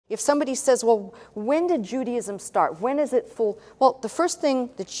If somebody says, well, when did Judaism start? When is it full? Well, the first thing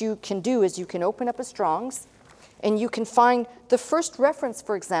that you can do is you can open up a Strong's and you can find the first reference,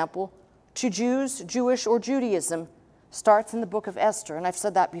 for example, to Jews, Jewish, or Judaism starts in the book of Esther. And I've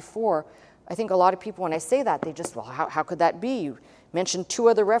said that before. I think a lot of people, when I say that, they just, well, how could that be? You mentioned 2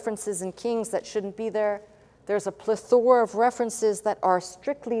 other references in Kings that shouldn't be there. There's a plethora of references that are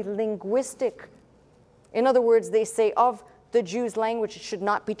strictly linguistic. In other words, they say of the Jews' language, it should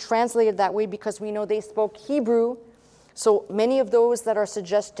not be translated that way because we know they spoke Hebrew. So many of those that are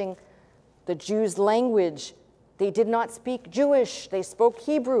suggesting the Jews' language, they did not speak Jewish, they spoke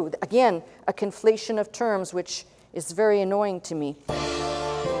Hebrew. Again, a conflation of terms, which is very annoying to me.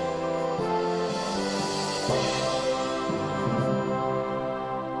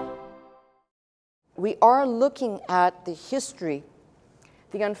 We are looking at the history,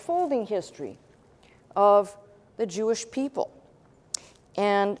 the unfolding history of the Jewish people.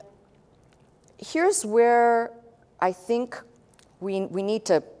 And here's where I think we need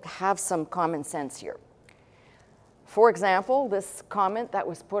to have some common sense here. For example, this comment that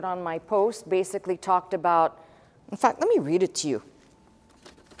was put on my post basically talked about, in fact, let me read it to you.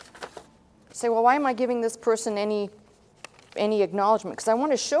 Say, well, why am I giving this person any acknowledgement? Because I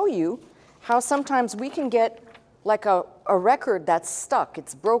want to show you how sometimes we can get like a record that's stuck,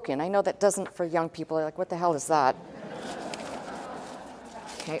 it's broken. I know that doesn't, for young people, they're like, what the hell is that?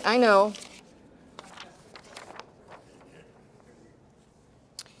 Okay, I know.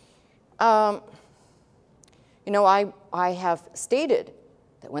 You know, I have stated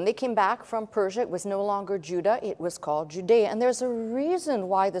that when they came back from Persia, it was no longer Judah, it was called Judea. And there's a reason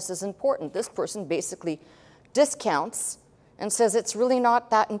why this is important. This person basically discounts and says it's really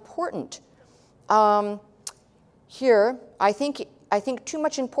not that important. Here, I think too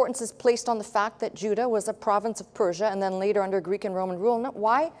much importance is placed on the fact that Judah was a province of Persia and then later under Greek and Roman rule. No,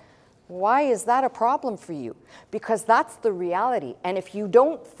 why is that a problem for you? Because that's the reality. And if you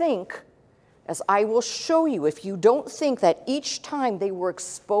don't think, as I will show you, if you don't think that each time they were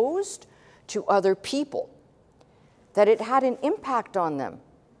exposed to other people, that it had an impact on them,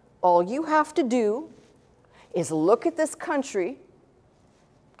 all you have to do is look at this country,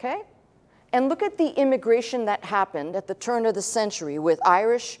 okay? And look at the immigration that happened at the turn of the century with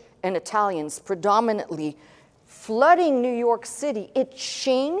Irish and Italians predominantly flooding New York City. It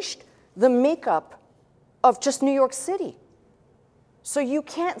changed the makeup of just New York City. So you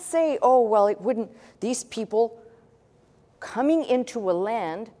can't say, oh, well, it wouldn't, these people coming into a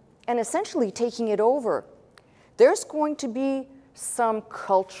land and essentially taking it over. There's going to be some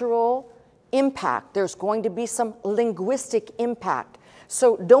cultural impact. There's going to be some linguistic impact.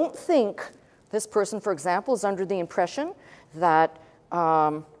 So don't think this person, for example, is under the impression that,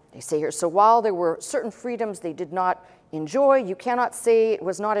 they say here, so while there were certain freedoms they did not enjoy, you cannot say it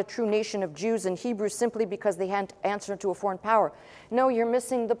was not a true nation of Jews and Hebrews simply because they hadn't answered to a foreign power. No, you're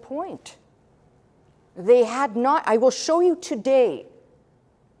missing the point. They had not, I will show you today,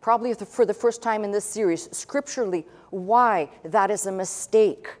 probably for the first time in this series, scripturally, why that is a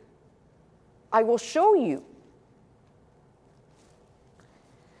mistake. I will show you.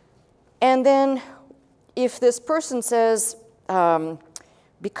 And then if this person says,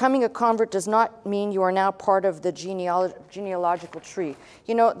 becoming a convert does not mean you are now part of the genealogical tree.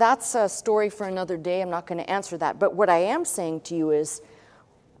 You know, that's a story for another day. I'm not going to answer that. But what I am saying to you is,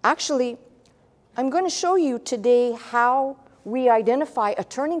 actually, I'm going to show you today how we identify a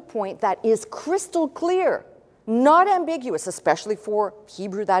turning point that is crystal clear, not ambiguous, especially for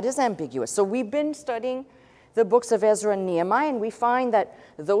Hebrew that is ambiguous. So we've been studying the books of Ezra and Nehemiah, and we find that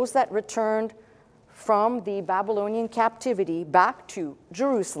those that returned from the Babylonian captivity back to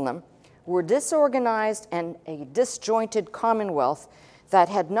Jerusalem were disorganized and a disjointed commonwealth that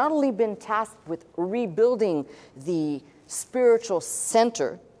had not only been tasked with rebuilding the spiritual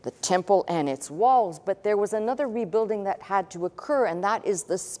center, the temple and its walls, but there was another rebuilding that had to occur, and that is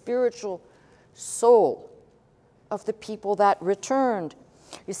the spiritual soul of the people that returned.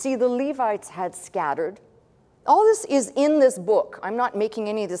 You see, the Levites had scattered. All this is in this book. I'm not making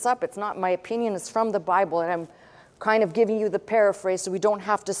any of this up. It's not my opinion. It's from the Bible, and I'm kind of giving you the paraphrase so we don't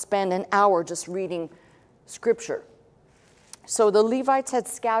have to spend an hour just reading scripture. So the Levites had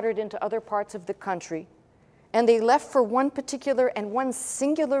scattered into other parts of the country, and they left for one particular and one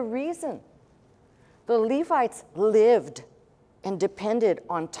singular reason. The Levites lived and depended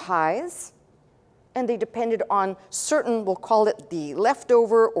on tithes, and they depended on certain, we'll call it the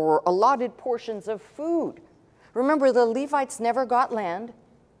leftover or allotted portions of food. Remember, the Levites never got land,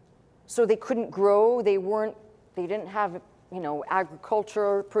 so they couldn't grow. They didn't have,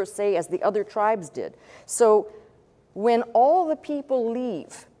 agriculture per se as the other tribes did. So when all the people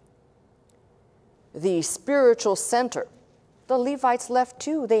leave the spiritual center, the Levites left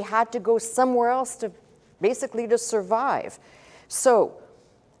too. They had to go somewhere else to basically to survive. So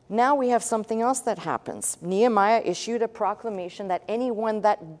now we have something else that happens. Nehemiah issued a proclamation that anyone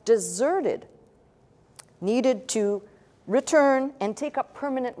that deserted needed to return and take up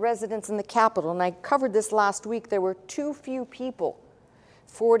permanent residence in the capital. And I covered this last week. There were too few people,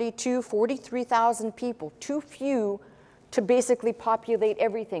 43,000 people, too few to basically populate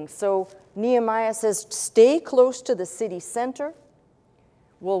everything. So Nehemiah says, stay close to the city center.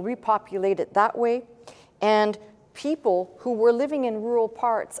 We'll repopulate it that way. And people who were living in rural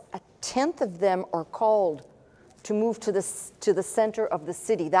parts, 1/10 of them are called to move to the center of the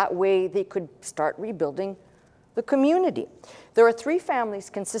city. That way they could start rebuilding the community. There are 3 families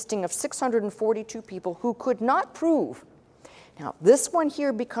consisting of 642 people who could not prove. Now, this one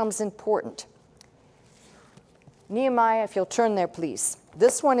here becomes important. Nehemiah, if you'll turn there, please.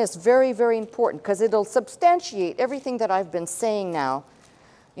 This one is very, very important because it'll substantiate everything that I've been saying now.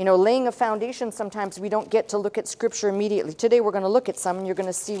 You know, laying a foundation, sometimes we don't get to look at Scripture immediately. Today we're going to look at some and you're going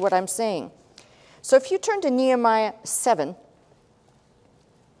to see what I'm saying. So if you turn to Nehemiah 7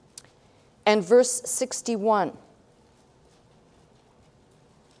 and verse 61.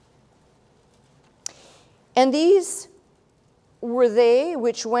 And these were they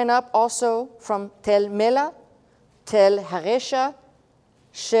which went up also from Tel Mela, Tel Haresha,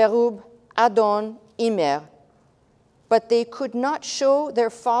 Cherub, Adon, Immer. But they could not show their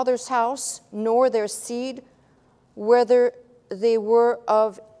father's house, nor their seed, whether they were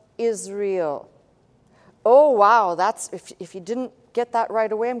of Israel. Oh, wow, that's, if you didn't get that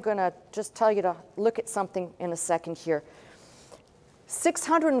right away, I'm going to just tell you to look at something in a second here.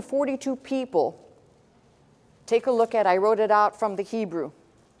 642 people. Take a look at, I wrote it out from the Hebrew.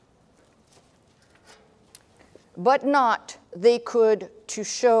 But not they could to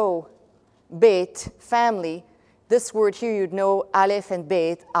show Beit, family. This word here, you'd know Aleph and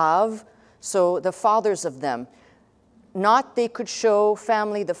Beit, Av, so the fathers of them. Not they could show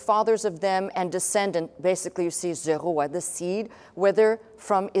family, the fathers of them, and descendant, basically you see Zeruah, the seed, whether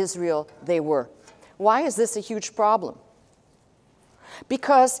from Israel they were. Why is this a huge problem?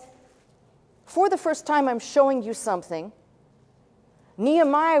 Because for the first time I'm showing you something,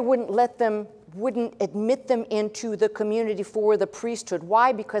 Nehemiah wouldn't admit them into the community for the priesthood.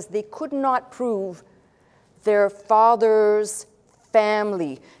 Why? Because they could not prove their father's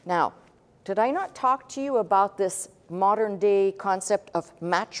family. Now, did I not talk to you about this modern day concept of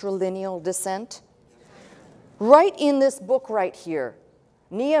matrilineal descent? Right in this book right here,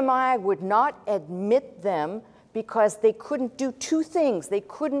 Nehemiah would not admit them because they couldn't do 2 things. They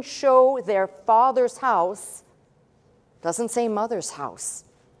couldn't show their father's house. Doesn't say mother's house.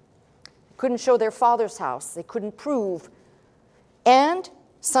 Couldn't show their father's house. They couldn't prove. And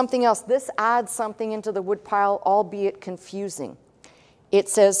something else. This adds something into the woodpile, albeit confusing. It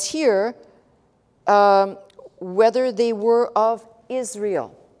says here, whether they were of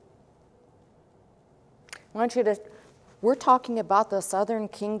Israel. I want you to, we're talking about the southern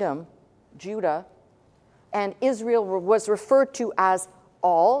kingdom, Judah, and Israel was referred to as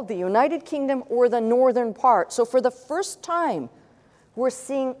all, the United Kingdom, or the northern part. So for the first time, we're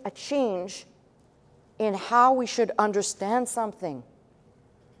seeing a change in how we should understand something.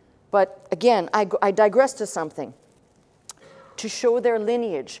 But again, I digress to something. To show their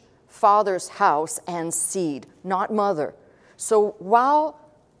lineage, father's house and seed, not mother. So while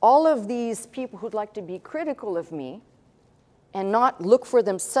all of these people who'd like to be critical of me and not look for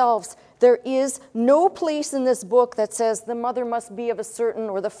themselves, there is no place in this book that says the mother must be of a certain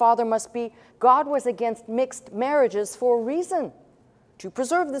or the father must be. God was against mixed marriages for a reason, to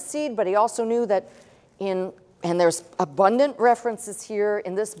preserve the seed, but he also knew that and there's abundant references here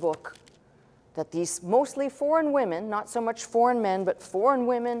in this book, that these mostly foreign women, not so much foreign men, but foreign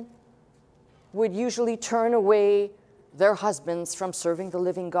women would usually turn away their husbands from serving the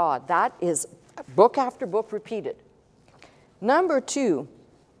living God. That is book after book repeated. Number 2,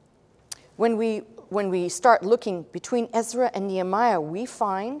 when we start looking between Ezra and Nehemiah, we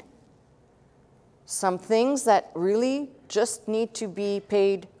find some things that really just need to be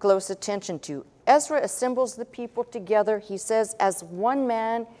paid close attention to. Ezra assembles the people together, he says, as one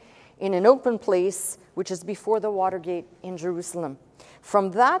man in an open place, which is before the water gate in Jerusalem.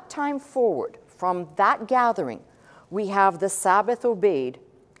 From that time forward, from that gathering, we have the Sabbath obeyed.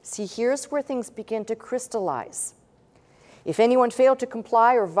 See, here's where things begin to crystallize. If anyone failed to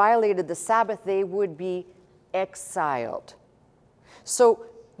comply or violated the Sabbath, they would be exiled. So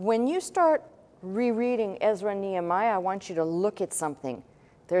when you start rereading Ezra and Nehemiah, I want you to look at something.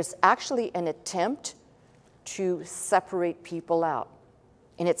 There's actually an attempt to separate people out.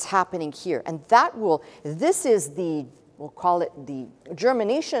 And it's happening here. And this is we'll call it the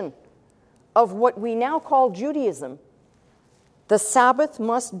germination of what we now call Judaism. The Sabbath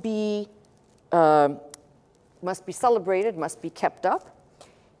must be celebrated, must be kept up.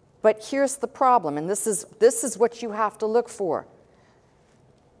 But here's the problem, and this is what you have to look for.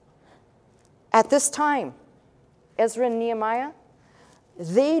 At this time, Ezra and Nehemiah,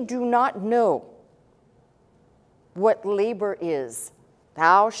 they do not know what labor is.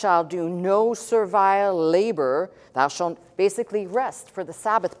 Thou shalt do no servile labor. Thou shalt basically rest for the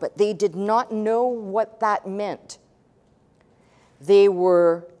Sabbath. But they did not know what that meant. They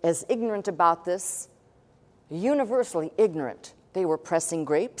were as ignorant about this, universally ignorant. They were pressing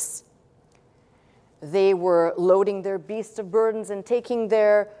grapes. They were loading their beasts of burdens and taking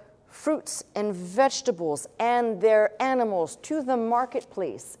their fruits and vegetables and their animals to the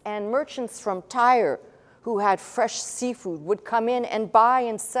marketplace. And merchants from Tyre who had fresh seafood would come in and buy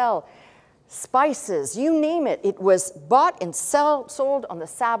and sell spices, you name it. It was bought and sold on the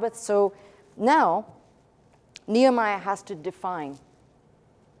Sabbath. So now Nehemiah has to define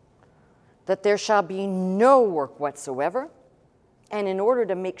that there shall be no work whatsoever. And in order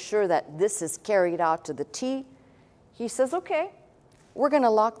to make sure that this is carried out to the T, he says, okay, we're going to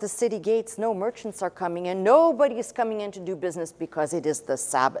lock the city gates. No merchants are coming in. Nobody is coming in to do business because it is the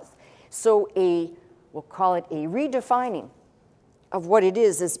Sabbath. So we'll call it a redefining of what it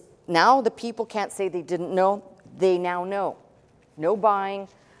is now the people can't say they didn't know. They now know. No buying,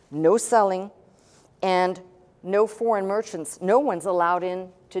 no selling, and no foreign merchants. No one's allowed in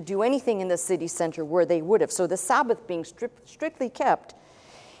to do anything in the city center where they would have. So the Sabbath being strictly kept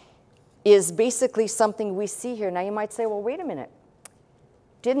is basically something we see here. Now you might say, well, wait a minute.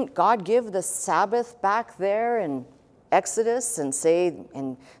 Didn't God give the Sabbath back there in Exodus and say,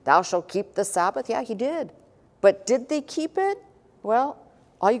 and thou shalt keep the Sabbath? Yeah, he did. But did they keep it? Well,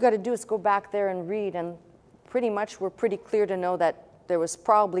 all you got to do is go back there and read, and pretty much we're pretty clear to know that there was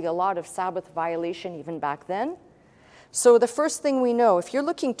probably a lot of Sabbath violation even back then. So the first thing we know, if you're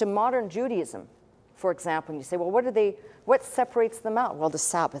looking to modern Judaism, for example, and you say, well, what separates them out? Well, the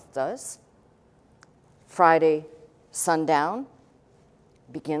Sabbath does. Friday sundown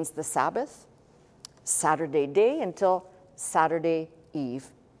begins the Sabbath. Saturday day until Saturday eve,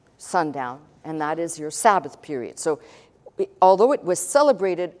 sundown, and that is your Sabbath period. So although it was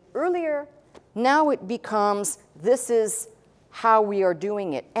celebrated earlier, now it becomes, this is how we are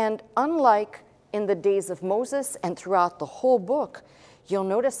doing it. And unlike in the days of Moses and throughout the whole book, you'll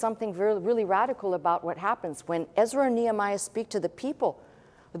notice something really radical about what happens. When Ezra and Nehemiah speak to the people,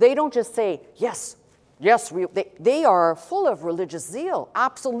 they don't just say, yes, they are full of religious zeal.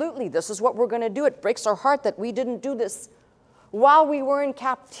 Absolutely, this is what we're going to do. It breaks our heart that we didn't do this while we were in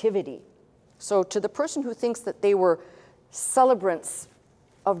captivity. So to the person who thinks that they were celebrants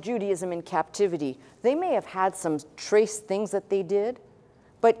of Judaism in captivity, they may have had some trace things that they did,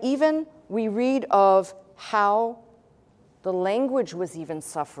 but even we read of how the language was even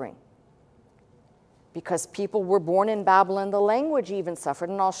suffering. Because people were born in Babylon, the language even suffered.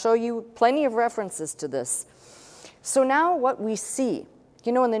 And I'll show you plenty of references to this. So now what we see,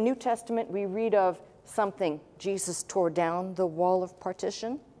 in the New Testament, we read of something. Jesus tore down the wall of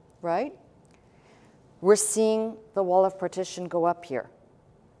partition, right? We're seeing the wall of partition go up here.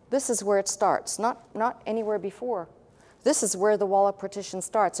 This is where it starts, not anywhere before. This is where the wall of partition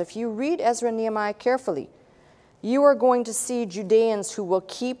starts. If you read Ezra and Nehemiah carefully, you are going to see Judeans who will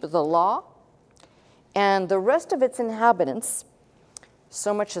keep the law, and the rest of its inhabitants,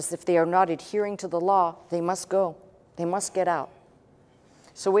 so much as if they are not adhering to the law, they must go. They must get out.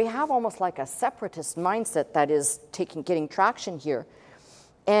 So we have almost like a separatist mindset that is getting traction here.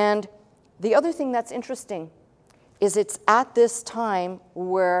 And the other thing that's interesting is it's at this time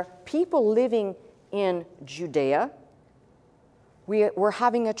where people living in Judea, we're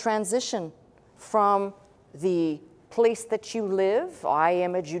having a transition from the place that you live, I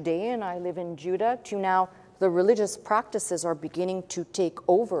am a Judean, I live in Judah, to now the religious practices are beginning to take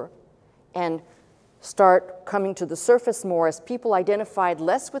over and start coming to the surface more as people identified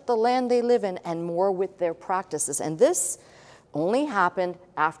less with the land they live in and more with their practices. And this only happened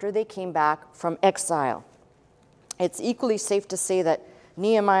after they came back from exile. It's equally safe to say that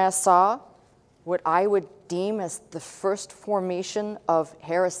Nehemiah saw what I would deem as the first formation of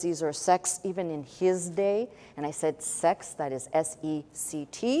heresies or sects even in his day. And I said sects, that is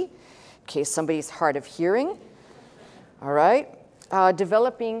S-E-C-T, in case somebody's hard of hearing. All right,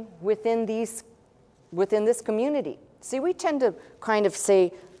 developing within this community. See, we tend to kind of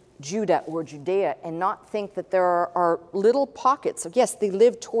say Judah or Judea and not think that there are little pockets. Yes, they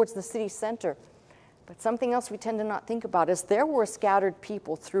live towards the city center. But something else we tend to not think about is there were scattered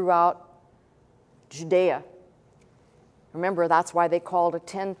people throughout Judea. Remember, that's why they called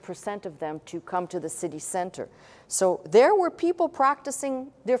 10% of them to come to the city center. So there were people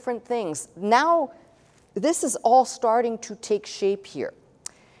practicing different things. Now, this is all starting to take shape here.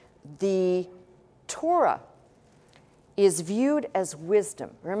 The Torah is viewed as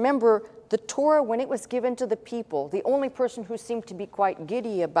wisdom. Remember, the Torah, when it was given to the people, the only person who seemed to be quite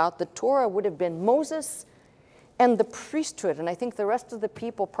giddy about the Torah would have been Moses and the priesthood. And I think the rest of the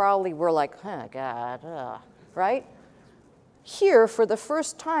people probably were like, oh, God, right? Here, for the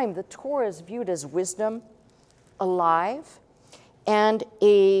first time, the Torah is viewed as wisdom, alive, and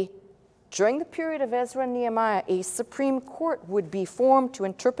during the period of Ezra and Nehemiah, a Supreme Court would be formed to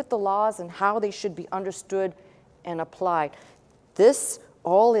interpret the laws and how they should be understood and applied. This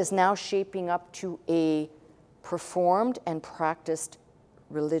all is now shaping up to a performed and practiced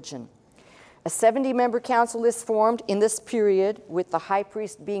religion. A 70-member council is formed in this period, with the high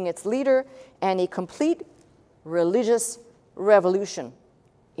priest being its leader, and a complete religious revolution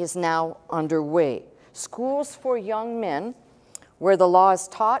is now underway. Schools for young men, where the law is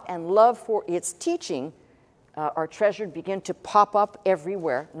taught and love for its teaching are treasured, begin to pop up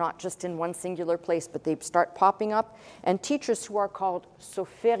everywhere, not just in one singular place, but they start popping up. And teachers who are called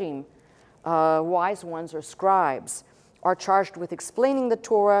soferim, wise ones or scribes, are charged with explaining the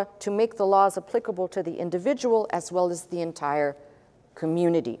Torah to make the laws applicable to the individual as well as the entire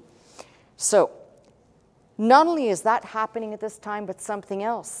community. So, not only is that happening at this time, but something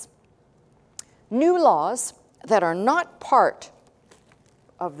else. New laws that are not part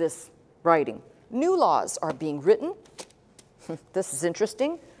of this writing, new laws are being written, this is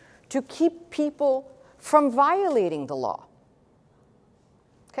interesting, to keep people from violating the law.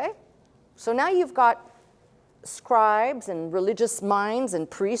 Okay? So now you've got scribes and religious minds and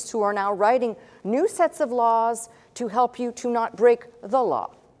priests who are now writing new sets of laws to help you to not break the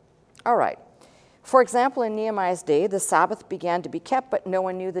law. All right. For example, in Nehemiah's day, the Sabbath began to be kept, but no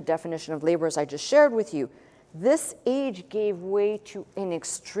one knew the definition of labor, as I just shared with you. This age gave way to an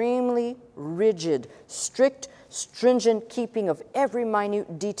extremely rigid, strict, stringent keeping of every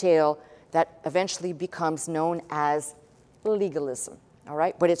minute detail that eventually becomes known as legalism. All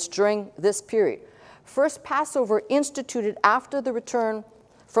right? But it's during this period. First Passover, instituted after the return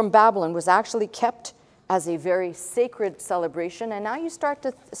from Babylon, was actually kept as a very sacred celebration, and now you start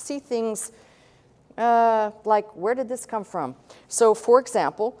to see things like, where did this come from? So, for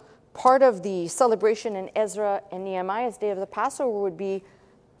example, part of the celebration in Ezra and Nehemiah's day of the Passover would be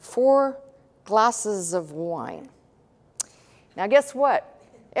 4 glasses of wine. Now, guess what?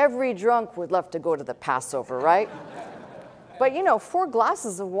 Every drunk would love to go to the Passover, right? But, you know, 4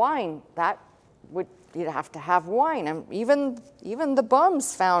 glasses of wine, you'd have to have wine. And even the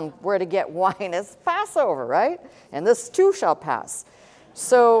bums found where to get wine. It's Passover, right? And this too shall pass.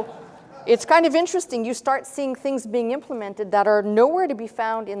 So it's kind of interesting. You start seeing things being implemented that are nowhere to be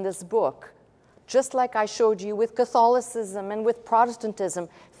found in this book. Just like I showed you with Catholicism and with Protestantism,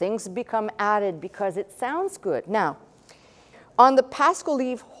 things become added because it sounds good. Now, on the Paschal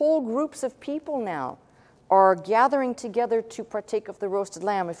Eve, whole groups of people now are gathering together to partake of the roasted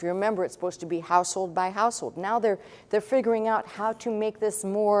lamb. If you remember, it's supposed to be household by household. Now they're figuring out how to make this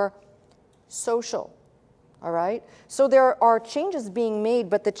more social. All right? So there are changes being made,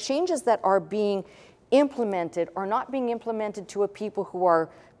 but the changes that are being implemented are not being implemented to a people who are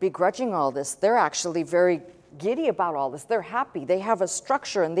begrudging all this. They're actually very giddy about all this. They're happy. They have a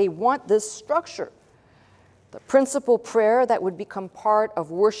structure, and they want this structure. The principal prayer that would become part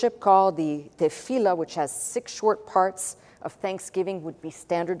of worship, called the tefillah, which has 6 short parts of thanksgiving, would be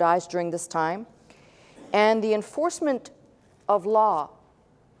standardized during this time. And the enforcement of law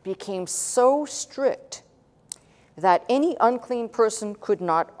became so strict that any unclean person could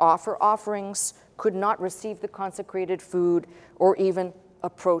not offer offerings, could not receive the consecrated food, or even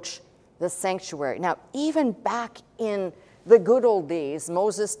approach the sanctuary. Now, even back in the good old days,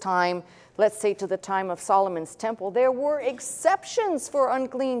 Moses' time, let's say to the time of Solomon's temple, there were exceptions for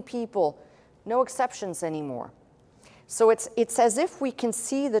unclean people. No exceptions anymore. So it's as if we can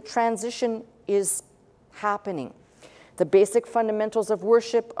see the transition is happening. The basic fundamentals of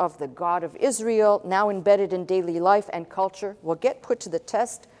worship of the God of Israel, now embedded in daily life and culture, will get put to the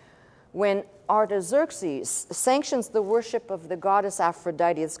test when Artaxerxes sanctions the worship of the goddess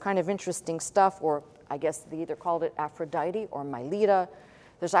Aphrodite. It's kind of interesting stuff, or I guess they either called it Aphrodite or Mylida.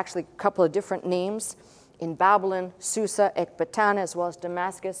 There's actually a couple of different names. In Babylon, Susa, Ecbatana, as well as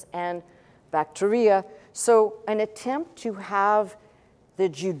Damascus and Bactria. So an attempt to have the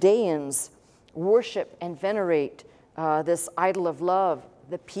Judeans worship and venerate this idol of love,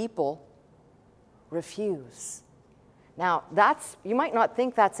 the people, refuse. Now, you might not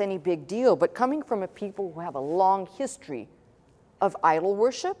think that's any big deal, but coming from a people who have a long history of idol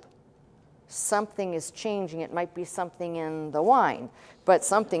worship, something is changing. It might be something in the wine, but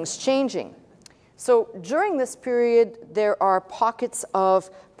something's changing. So during this period, there are pockets of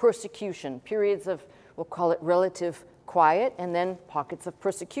persecution, periods of, we'll call it relative quiet, and then pockets of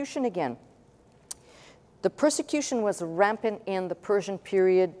persecution again. The persecution was rampant in the Persian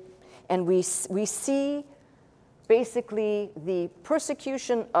period, and we see basically the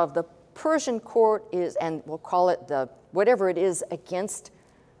persecution of the Persian court is, and we'll call it whatever it is, against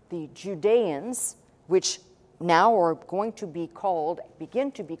the Judeans, which now are going to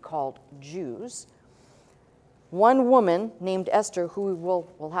begin to be called Jews. One woman named Esther, who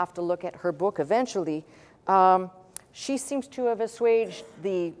we'll have to look at her book eventually, she seems to have assuaged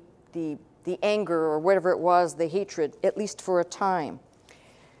the anger or whatever it was, the hatred, at least for a time.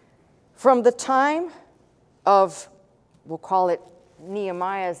 From the time of, we'll call it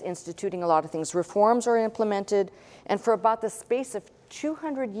Nehemiah's instituting a lot of things, reforms are implemented, and for about the space of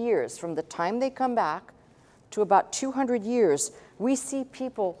 200 years, from the time they come back to about 200 years, we see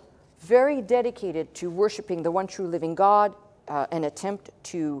people very dedicated to worshiping the one true living God, an attempt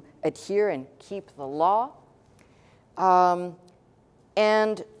to adhere and keep the law.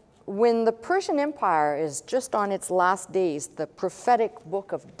 And when the Persian Empire is just on its last days, the prophetic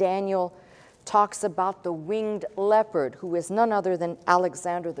book of Daniel talks about the winged leopard, who is none other than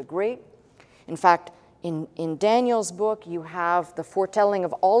Alexander the Great. In fact, in Daniel's book, you have the foretelling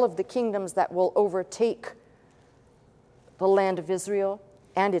of all of the kingdoms that will overtake the land of Israel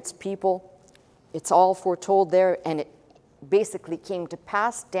and its people. It's all foretold there, and it basically came to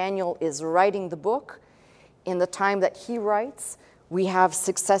pass. Daniel is writing the book. In the time that he writes, we have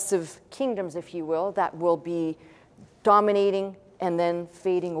successive kingdoms, if you will, that will be dominating and then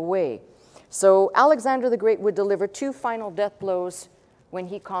fading away. So Alexander the Great would deliver two final death blows when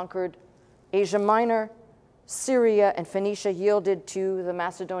he conquered Asia Minor. Syria and Phoenicia yielded to the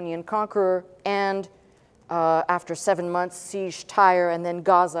Macedonian conqueror, and after 7 months, sieged Tyre and then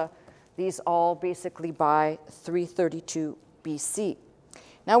Gaza. These all basically by 332 BC.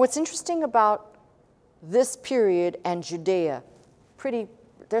 Now, what's interesting about this period and Judea,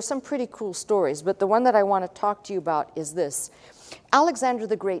 there's some pretty cool stories, but the one that I want to talk to you about is this. Alexander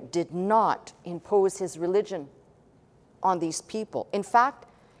the Great did not impose his religion on these people. In fact,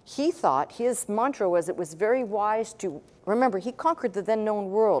 he thought, his mantra was, it was very wise to, remember, he conquered the then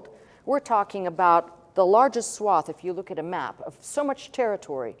known world. We're talking about the largest swath, if you look at a map, of so much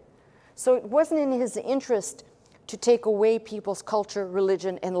territory. So it wasn't in his interest to take away people's culture,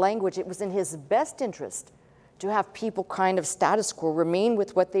 religion, and language. It was in his best interest to have people kind of status quo, remain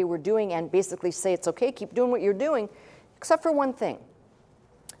with what they were doing and basically say, it's okay, keep doing what you're doing, except for one thing,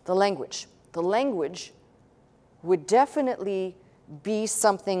 the language. The language would definitely be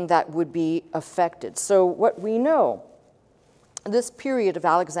something that would be affected. So what we know, this period of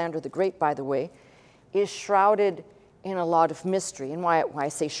Alexander the Great, by the way, is shrouded in a lot of mystery. And why I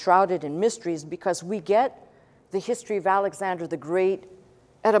say shrouded in mystery is because we get the history of Alexander the Great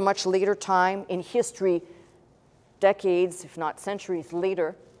at a much later time in history, decades, if not centuries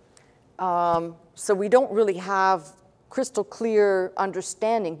later. So we don't really have crystal clear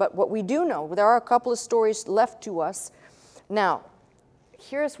understanding. But what we do know, there are a couple of stories left to us. Now,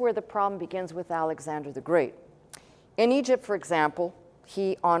 here's where the problem begins with Alexander the Great. In Egypt, for example,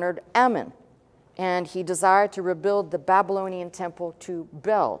 he honored Ammon, and he desired to rebuild the Babylonian temple to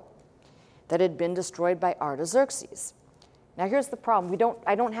Bel that had been destroyed by Artaxerxes. Now, here's the problem.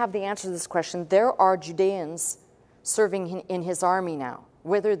 I don't have the answer to this question. There are Judeans serving in his army now,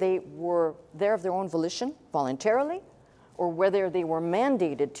 whether they were there of their own volition, voluntarily, or whether they were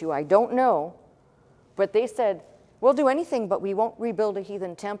mandated to, I don't know. But they said, we'll do anything, but we won't rebuild a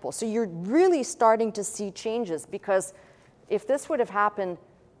heathen temple. So you're really starting to see changes, because if this would have happened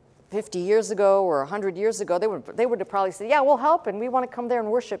 50 years ago or 100 years ago, they would have probably said, yeah, we'll help, and we want to come there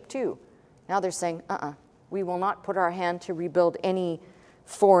and worship too. Now they're saying, we will not put our hand to rebuild any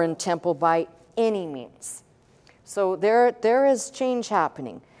foreign temple by any means. So there is change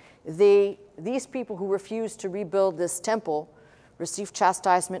happening. These people who refused to rebuild this temple received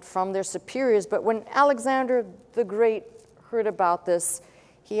chastisement from their superiors, but when Alexander the Great heard about this,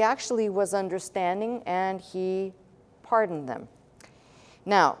 he actually was understanding and he pardoned them.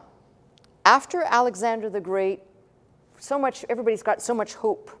 Now, after Alexander the Great, everybody's got so much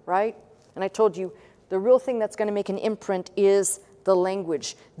hope, right? And I told you, the real thing that's going to make an imprint is the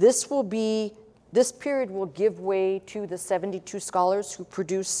language. This period will give way to the 72 scholars who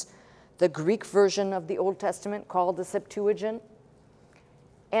produce the Greek version of the Old Testament called the Septuagint.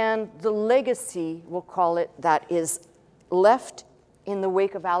 And the legacy, we'll call it, that is left in the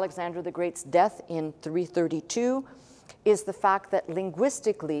wake of Alexander the Great's death in 332 is the fact that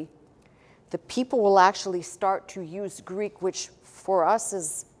linguistically, the people will actually start to use Greek, which for us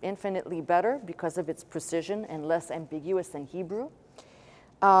is infinitely better because of its precision and less ambiguous than Hebrew.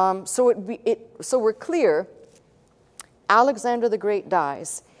 So we're clear, Alexander the Great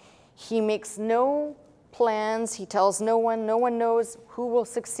dies. He makes no plans, he tells no one knows who will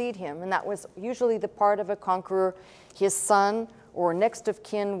succeed him, and that was usually the part of a conqueror. His son or next of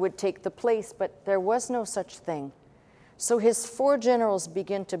kin would take the place, but there was no such thing. So his 4 generals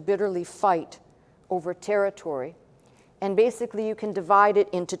begin to bitterly fight over territory, and basically you can divide it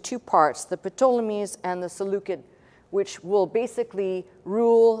into 2 parts, the Ptolemies and the Seleucid, which will basically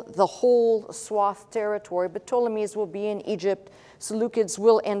rule the whole swath territory. Ptolemies will be in Egypt, Seleucids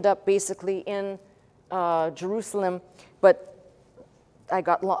will end up basically in Jerusalem, but I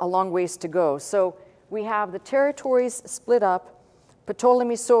got a long ways to go. So we have the territories split up.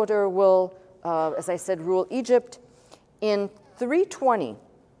 Ptolemy Soter will, as I said, rule Egypt. In 320,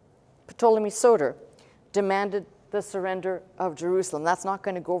 Ptolemy Soter demanded the surrender of Jerusalem. That's not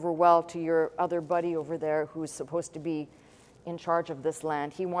going to go over well to your other buddy over there who's supposed to be in charge of this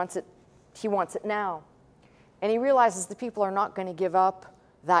land. He wants it now. And he realizes the people are not going to give up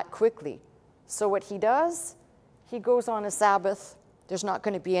that quickly. So what he does, he goes on a Sabbath. There's not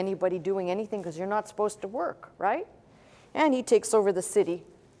going to be anybody doing anything because you're not supposed to work, right? And he takes over the city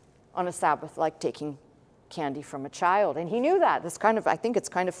on a Sabbath, like taking candy from a child. And he knew that. I think it's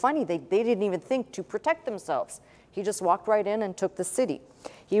kind of funny. They didn't even think to protect themselves. He just walked right in and took the city.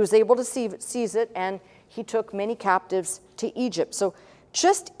 He was able to seize it, and he took many captives to Egypt. So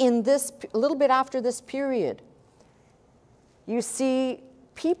just in this, a little bit after this period, you see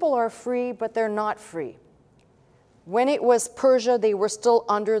people are free, but they're not free. When it was Persia, they were still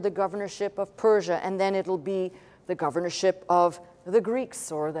under the governorship of Persia, and then it'll be the governorship of the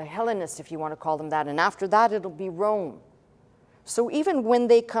Greeks, or the Hellenists, if you want to call them that, and after that, it'll be Rome. So even when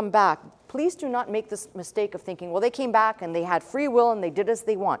they come back, please do not make this mistake of thinking, well, they came back and they had free will and they did as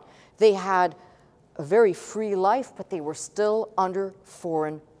they want. They had a very free life, but they were still under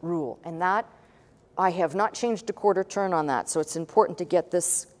foreign rule, and that I have not changed a quarter turn on that, so it's important to get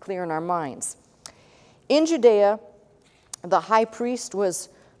this clear in our minds. In Judea, the high priest was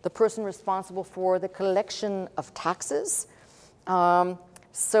the person responsible for the collection of taxes.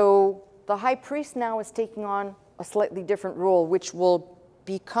 So the high priest now is taking on a slightly different role, which will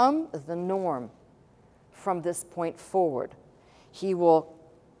become the norm from this point forward. He will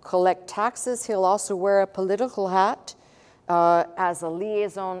collect taxes. He'll also wear a political hat as a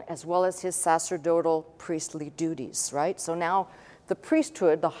liaison, as well as his sacerdotal priestly duties, right? So now the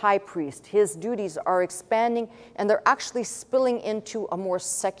priesthood, the high priest, his duties are expanding, and they're actually spilling into a more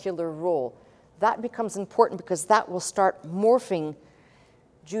secular role. That becomes important because that will start morphing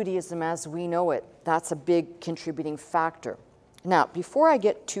Judaism as we know it. That's a big contributing factor. Now, before I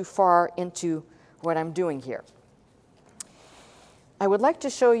get too far into what I'm doing here, I would like to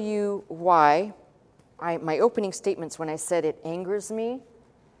show you why my opening statements when I said it angers me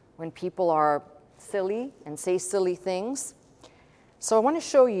when people are silly and say silly things. So I want to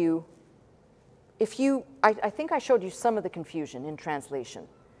show you, I think I showed you some of the confusion in translation.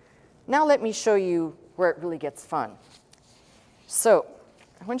 Now let me show you where it really gets fun. So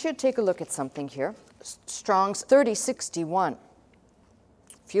I want you to take a look at something here. Strong's 3061.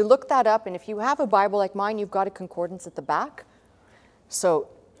 If you look that up, and if you have a Bible like mine, you've got a concordance at the back. So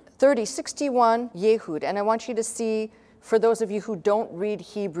 3061, Yehud. And I want you to see, for those of you who don't read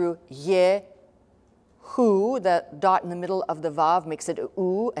Hebrew, Yehu, the dot in the middle of the Vav makes it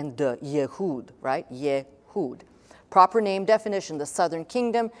U, and the Yehud, right? Yehud. Proper name definition, the southern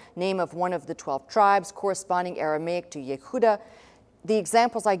kingdom, name of one of the 12 tribes, corresponding Aramaic to Yehuda. The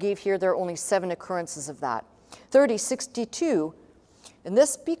examples I gave here, there are only 7 occurrences of that. 3062, and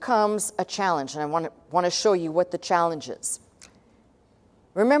this becomes a challenge, and I want to show you what the challenge is.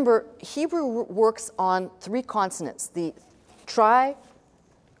 Remember, Hebrew works on 3 consonants, the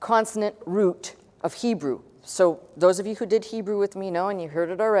tri-consonant root of Hebrew. So those of you who did Hebrew with me know, and you heard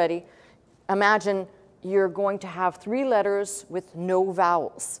it already, imagine you're going to have 3 letters with no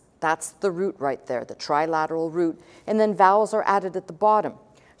vowels. That's the root right there, the trilateral root. And then vowels are added at the bottom.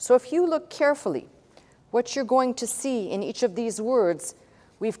 So if you look carefully, what you're going to see in each of these words,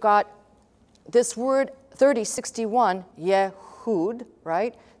 we've got this word 3061, Yehud,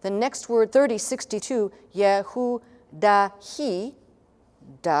 right? The next word 3062, Yehudahi,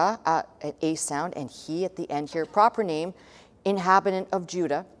 da, an A sound, and he at the end here. Proper name, inhabitant of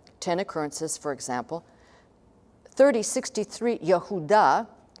Judah, 10 occurrences, for example. 3063, Yehuda,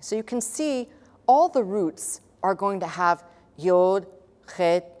 So you can see all the roots are going to have yod,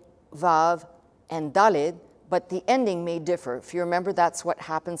 chet, vav, and dalid, but the ending may differ. If you remember, that's what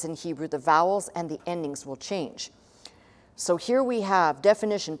happens in Hebrew. The vowels and the endings will change. So here we have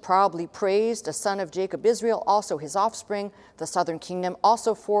definition, probably praised, a son of Jacob, Israel, also his offspring, the southern kingdom,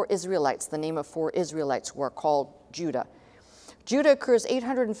 also 4 Israelites, the name of 4 Israelites who are called Judah. Judah occurs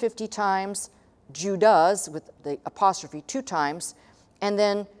 850 times, Judahs with the apostrophe 2 times, and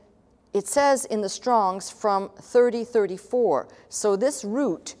then it says in the Strongs from 3034. So this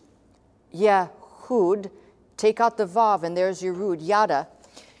root, Yahud, take out the vav and there's your root, yada.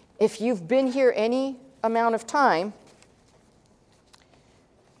 If you've been here any amount of time,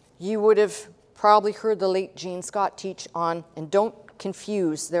 you would have probably heard the late Gene Scott teach on, and don't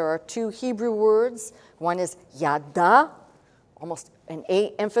confuse, there are 2 Hebrew words. One is yada, almost an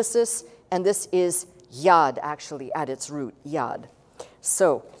A emphasis, and this is yad, actually, at its root, yad.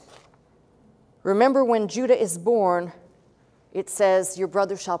 So, remember when Judah is born, it says, your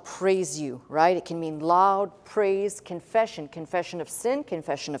brother shall praise you, right? It can mean loud praise, confession, confession of sin,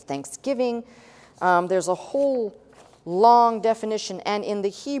 confession of thanksgiving. There's a whole long definition, and in the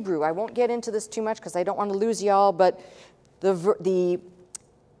Hebrew, I won't get into this too much because I don't want to lose y'all, but the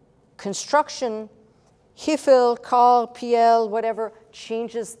construction, hifil, kal, piel, whatever,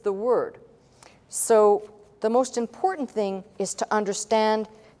 changes the word. So the most important thing is to understand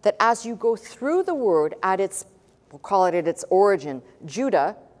that as you go through the word at its, we'll call it at its origin,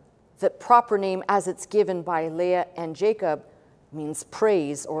 Judah, the proper name as it's given by Leah and Jacob, means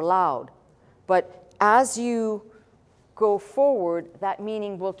praise or loud. But as you go forward, that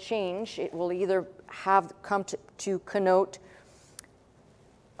meaning will change. It will either have come to connote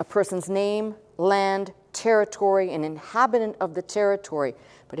a person's name, land, territory, an inhabitant of the territory.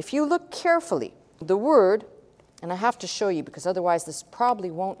 But if you look carefully, the word, and I have to show you because otherwise this probably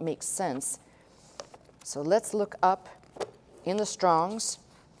won't make sense. So let's look up in the Strongs.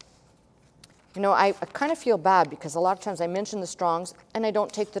 You know, I kind of feel bad because a lot of times I mention the Strongs and I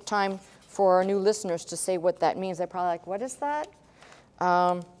don't take the time for our new listeners to say what that means. They're probably like, what is that?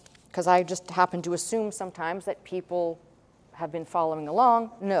 Because I just happen to assume sometimes that people have been following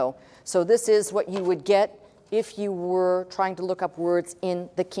along. No. So this is what you would get if you were trying to look up words in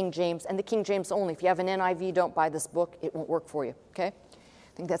the King James, and the King James only. If you have an NIV, don't buy this book. It won't work for you, okay?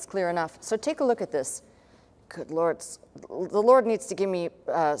 I think that's clear enough. So take a look at this. Good Lord. The Lord needs to give me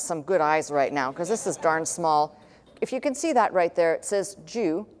some good eyes right now because this is darn small. If you can see that right there, it says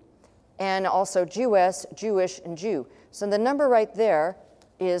Jew, and also Jewess, Jewish, and Jew. So the number right there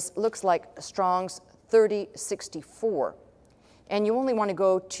looks like Strong's 3064. And you only want to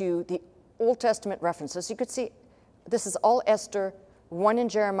go to the Old Testament references. You could see this is all Esther, 1 in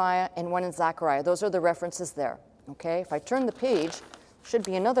Jeremiah, and 1 in Zechariah. Those are the references there. Okay, if I turn the page, should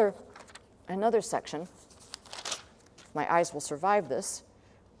be another section. My eyes will survive this.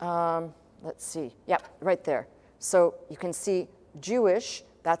 Let's see. Yep, right there. So you can see Jewish,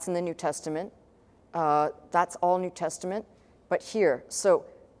 that's in the New Testament. That's all New Testament. But here, so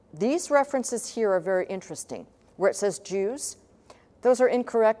these references here are very interesting. Where it says Jews, those are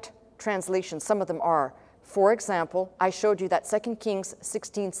incorrect translations. Some of them are. For example, I showed you that 2 Kings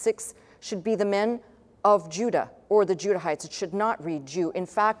 16:6 should be the men of Judah or the Judahites. It should not read Jew. In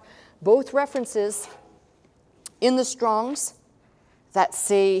fact, both references in the Strongs that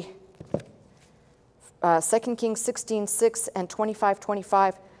say 2 Kings 16:6 and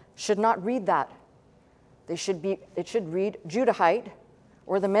 25:25 should not read that. It should read Judahite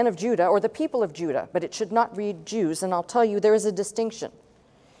or the men of Judah or the people of Judah, but it should not read Jews, and I'll tell you there is a distinction.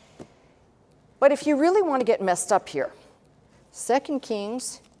 But if you really want to get messed up here, 2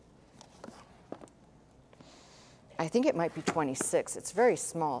 Kings, I think it might be 26. It's very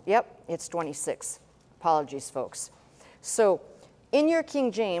small. Yep, it's 26. Apologies, folks. So in your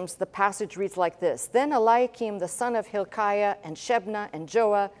King James, the passage reads like this. Then Eliakim, the son of Hilkiah, and Shebna, and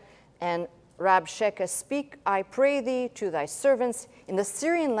Joah, and Rabshakeh, speak, I pray thee, to thy servants in the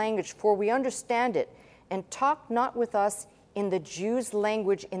Syrian language, for we understand it, and talk not with us in the Jews'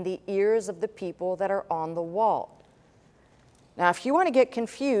 language in the ears of the people that are on the wall. Now, if you want to get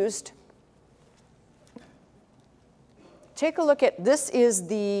confused, take a look at, this is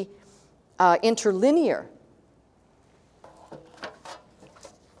the interlinear.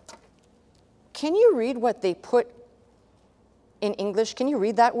 Can you read what they put in English? Can you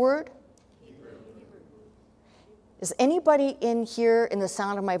read that word? Is anybody in here in the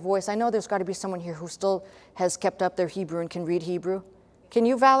sound of my voice? I know there's got to be someone here who still has kept up their Hebrew and can read Hebrew. Can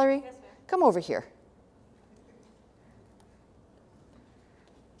you, Valerie? Yes, ma'am. Come over here.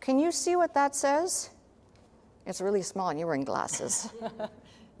 Can you see what that says? It's really small and you're wearing glasses.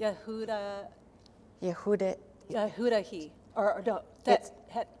 Yehuda. Yehuda. Yehudahi. Or no,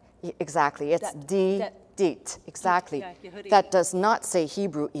 Exactly. It's dit. Exactly. Yeah, that does not say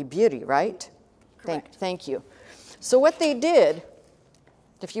Hebrew ibiri, right? Correct. Thank you. So what they did,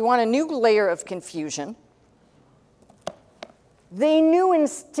 if you want a new layer of confusion, they knew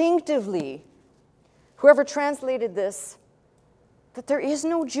instinctively, whoever translated this, that there is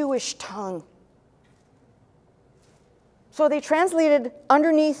no Jewish tongue. So they translated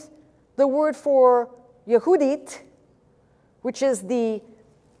underneath the word for Yehudit, which is the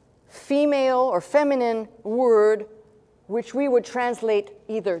female or feminine word, which we would translate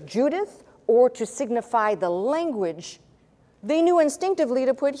either Judith or to signify the language. They knew instinctively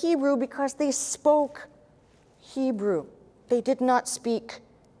to put Hebrew because they spoke Hebrew. They did not speak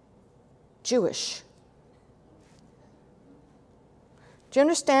Jewish. Do you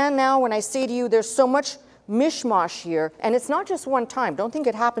understand now when I say to you there's so much mishmash here, and it's not just one time. Don't think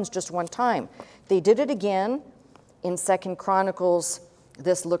it happens just one time. They did it again in 2 Chronicles.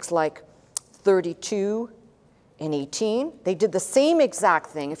 This looks like 32 and 18. They did the same exact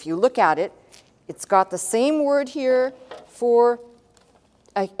thing. If you look at it, it's got the same word here for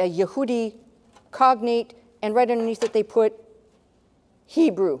a Yehudi cognate, and right underneath it they put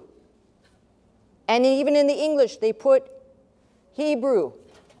Hebrew. And even in the English, they put Hebrew.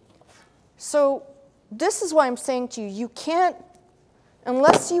 So this is why I'm saying to you, you can't,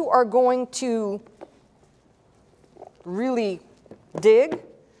 unless you are going to really dig,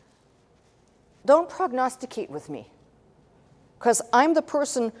 don't prognosticate with me. Because I'm the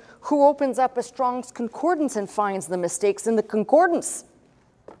person who opens up a Strong's Concordance and finds the mistakes in the concordance.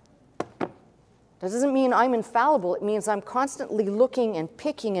 That doesn't mean I'm infallible. It means I'm constantly looking and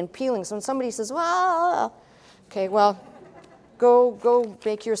picking and peeling. So when somebody says, well, okay, well, go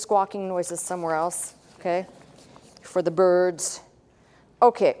make your squawking noises somewhere else, okay, for the birds.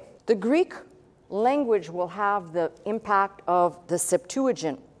 Okay, the Greek language will have the impact of the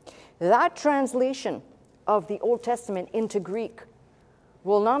Septuagint. That translation of the Old Testament into Greek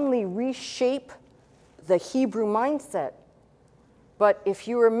will not only reshape the Hebrew mindset, but if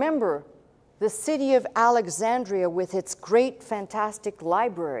you remember, the city of Alexandria with its great, fantastic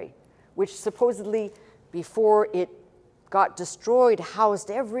library, which supposedly, before it got destroyed,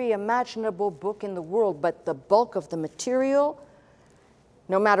 housed every imaginable book in the world, but the bulk of the material,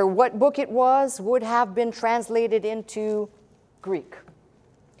 no matter what book it was, would have been translated into Greek.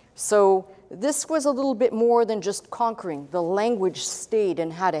 So this was a little bit more than just conquering. The language stayed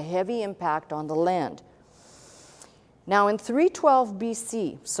and had a heavy impact on the land. Now in 312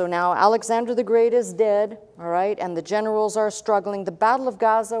 BC, so now Alexander the Great is dead, all right, and the generals are struggling. The Battle of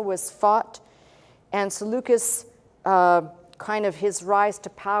Gaza was fought, and Seleucus, kind of his rise to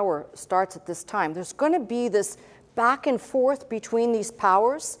power starts at this time. There's going to be this back and forth between these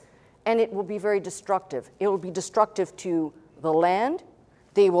powers, and it will be very destructive. It will be destructive to the land.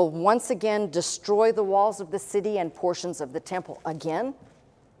 They will once again destroy the walls of the city and portions of the temple again,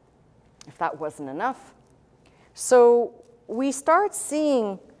 if that wasn't enough. So we start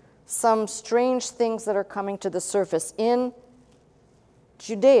seeing some strange things that are coming to the surface. In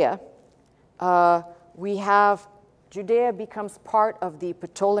Judea, Judea becomes part of the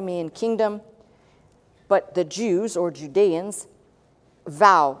Ptolemaic kingdom, but the Jews, or Judeans,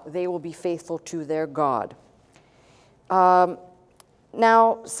 vow they will be faithful to their God.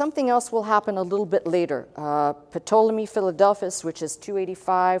 Now, something else will happen a little bit later. Ptolemy Philadelphus, which is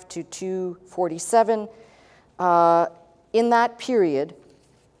 285 to 247, in that period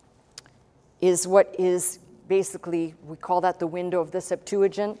is what is basically, we call that the window of the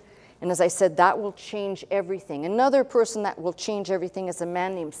Septuagint. And as I said, that will change everything. Another person that will change everything is a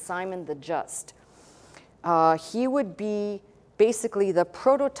man named Simon the Just. He would be basically the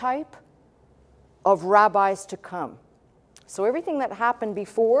prototype of rabbis to come. So everything that happened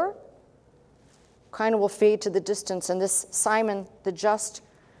before kind of will fade to the distance. And this Simon the Just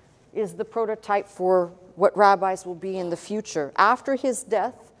is the prototype for what rabbis will be in the future. After his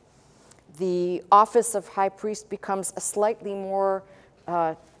death, the office of high priest becomes a slightly more,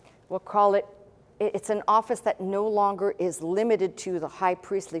 we'll call it, it's an office that no longer is limited to the high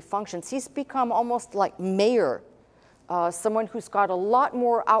priestly functions. He's become almost like mayor, someone who's got a lot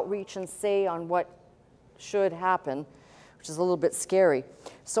more outreach and say on what should happen, which is a little bit scary.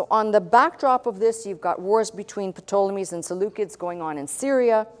 So on the backdrop of this, you've got wars between Ptolemies and Seleucids going on in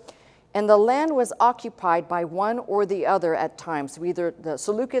Syria, and the land was occupied by one or the other at times. So either the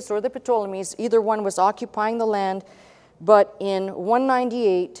Seleucids or the Ptolemies, either one was occupying the land. But in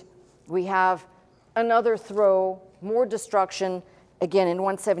 198, we have another throw, more destruction. Again, in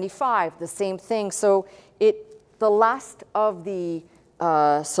 175, the same thing. So the last of the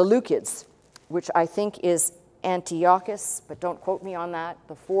Seleucids, which I think is Antiochus, but don't quote me on that,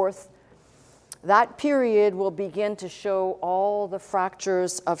 the fourth. That period will begin to show all the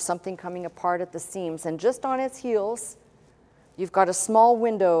fractures of something coming apart at the seams. And just on its heels, you've got a small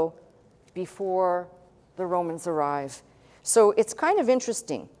window before the Romans arrive. So it's kind of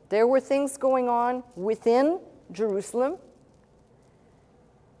interesting. There were things going on within Jerusalem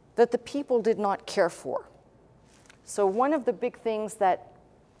that the people did not care for. So one of the big things that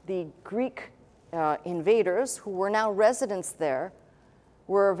the Greek invaders, who were now residents there,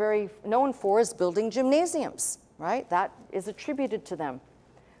 were very known for is building gymnasiums, right? That is attributed to them.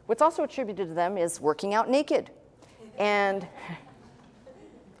 What's also attributed to them is working out naked. And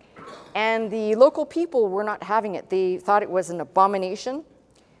the local people were not having it. They thought it was an abomination.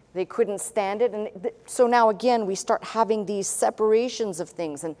 They couldn't stand it. And so now again, we start having these separations of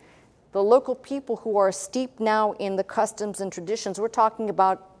things. And the local people who are steeped now in the customs and traditions, we're talking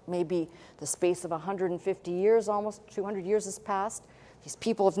about maybe the space of 150 years, almost 200 years has passed. These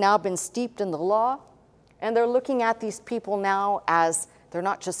people have now been steeped in the law, and they're looking at these people now as they're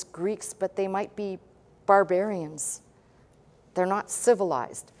not just Greeks, but they might be barbarians. They're not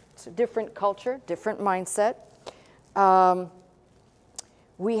civilized. It's a different culture, different mindset.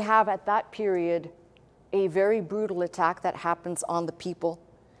 We have at that period a very brutal attack that happens on the people.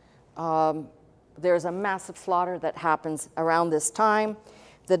 There's a massive slaughter that happens around this time.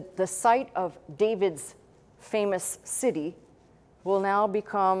 The site of David's famous city will now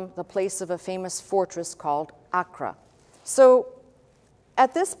become the place of a famous fortress called Acre. So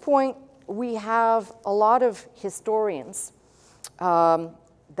at this point, we have a lot of historians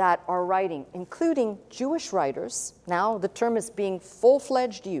that are writing, including Jewish writers. Now the term is being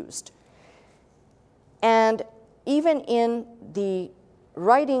full-fledged used. And even in the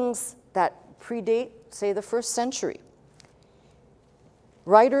writings that predate, say, the first century,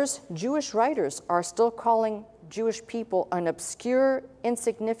 writers, Jewish writers, are still calling Jewish people an obscure,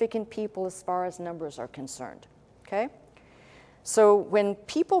 insignificant people as far as numbers are concerned, okay? So when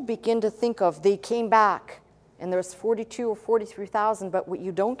people begin to think of they came back and there's 42 or 43,000, but what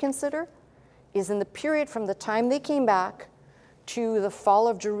you don't consider is in the period from the time they came back to the fall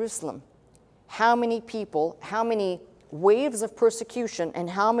of Jerusalem, how many people, how many waves of persecution and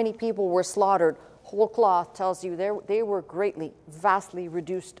how many people were slaughtered. Whole cloth tells you they were greatly, vastly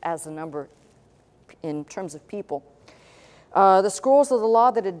reduced as a number in terms of people. The scrolls of the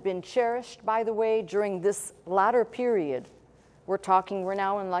law that had been cherished, by the way, during this latter period, we're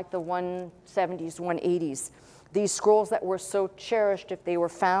now in like the 170s, 180s. These scrolls that were so cherished, if they were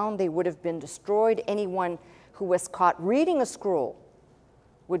found, they would have been destroyed. Anyone who was caught reading a scroll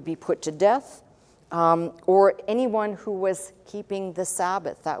would be put to death, or anyone who was keeping the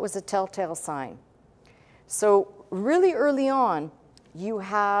Sabbath. That was a telltale sign. So really early on, you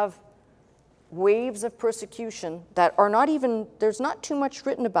have waves of persecution that are not even, there's not too much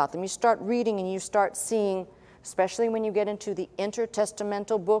written about them. You start reading and you start seeing, especially when you get into the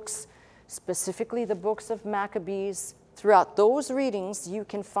intertestamental books, specifically the books of Maccabees, throughout those readings, you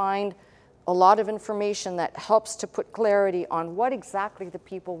can find a lot of information that helps to put clarity on what exactly the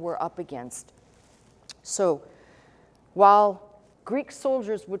people were up against. So while Greek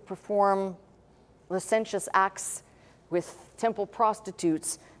soldiers would perform licentious acts with temple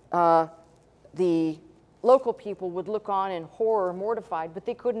prostitutes, the local people would look on in horror, mortified, but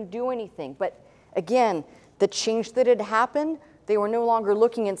they couldn't do anything. But again, the change that had happened, they were no longer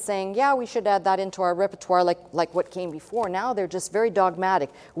looking and saying, yeah, we should add that into our repertoire like what came before. Now they're just very dogmatic.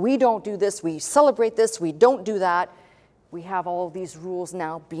 We don't do this, we celebrate this, we don't do that. We have all these rules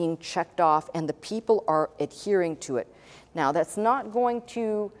now being checked off, and the people are adhering to it. Now, that's not going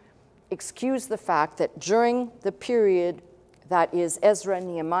to excuse the fact that during the period that is Ezra and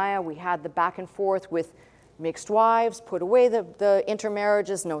Nehemiah, we had the back and forth with mixed wives, put away the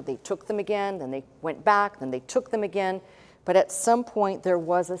intermarriages. No, they took them again, then they went back, then they took them again. But at some point, there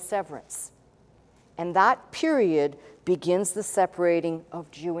was a severance. And that period begins the separating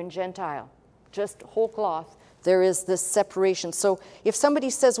of Jew and Gentile. Just whole cloth. There is this separation. So if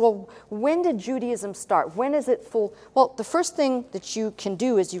somebody says, well, when did Judaism start? When is it full? Well, the first thing that you can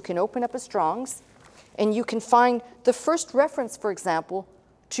do is you can open up a Strong's and you can find the first reference, for example,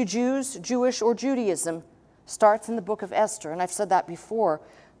 to Jews, Jewish, or Judaism starts in the book of Esther. And I've said that before.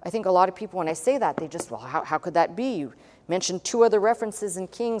 I think a lot of people, when I say that, they just, well, how could that be? You mentioned 2 other references in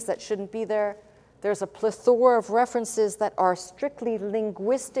Kings that shouldn't be there. There's a plethora of references that are strictly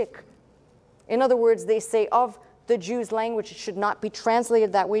linguistic. In other words, they say of the Jews' language, it should not be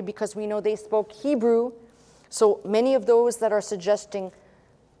translated that way because we know they spoke Hebrew. So many of those that are suggesting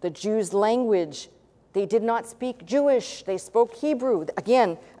the Jews' language They did not speak Jewish. They spoke Hebrew.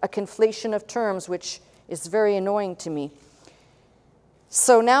 Again, a conflation of terms, which is very annoying to me.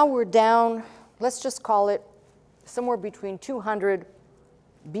 So now we're down, let's just call it somewhere between 200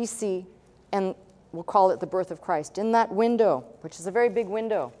 BC and we'll call it the birth of Christ. In that window, which is a very big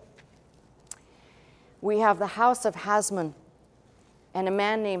window, we have the house of Hasmon and a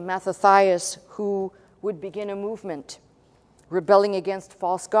man named Mattathias who would begin a movement rebelling against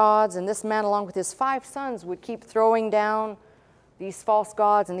false gods. And this man, along with his 5 sons, would keep throwing down these false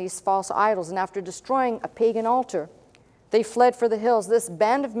gods and these false idols. And after destroying a pagan altar, they fled for the hills. This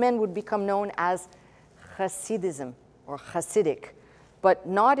band of men would become known as Hasidism or Hasidic, but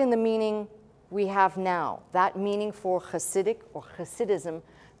not in the meaning we have now. That meaning for Hasidic or Hasidism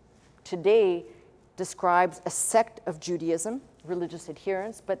today describes a sect of Judaism, religious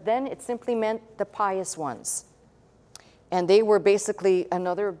adherence, but then it simply meant the pious ones. And they were basically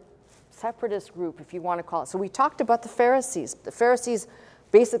another separatist group, if you want to call it. So we talked about the Pharisees. The Pharisees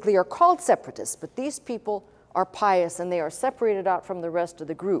basically are called separatists, but these people are pious and they are separated out from the rest of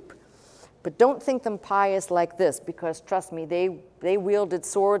the group. But don't think them pious like this, because trust me, they wielded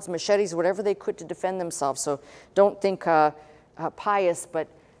swords, machetes, whatever they could to defend themselves. So don't think pious, but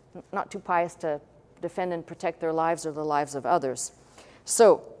not too pious to defend and protect their lives or the lives of others.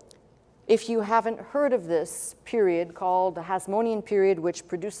 So if you haven't heard of this period called the Hasmonean period, which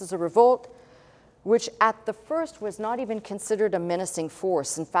produces a revolt, which at the first was not even considered a menacing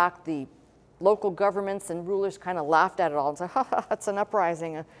force. In fact, the local governments and rulers kind of laughed at it all and said, ha ha, it's an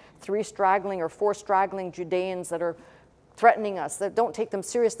uprising, 3 straggling or 4 straggling Judeans that are threatening us, that don't take them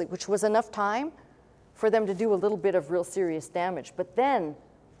seriously, which was enough time for them to do a little bit of real serious damage. But then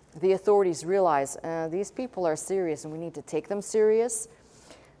the authorities realized these people are serious and we need to take them serious.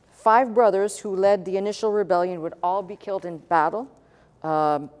 5 brothers who led the initial rebellion would all be killed in battle,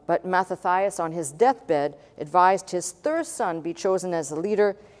 but Mattathias on his deathbed advised his 3rd son be chosen as a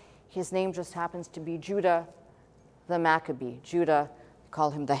leader. His name just happens to be Judah the Maccabee. Judah,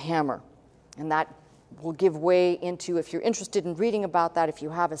 call him the Hammer. And that will give way into, if you're interested in reading about that, if you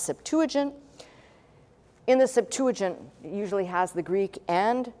have a Septuagint. In the Septuagint, it usually has the Greek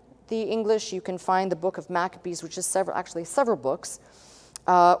and the English. You can find the book of Maccabees, which is several books.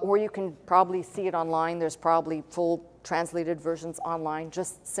 Or you can probably see it online. There's probably full translated versions online,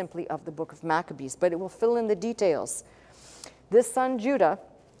 just simply of the book of Maccabees. But it will fill in the details. This son, Judah,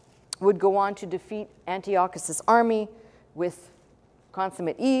 would go on to defeat Antiochus' army with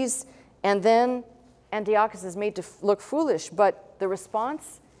consummate ease, and then Antiochus is made to look foolish, but the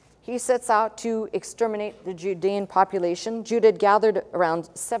response, he sets out to exterminate the Judean population. Judah had gathered around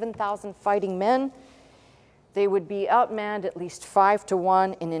 7,000 fighting men. They would be outmanned at least 5 to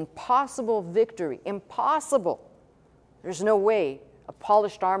 1, an impossible victory. Impossible. There's no way a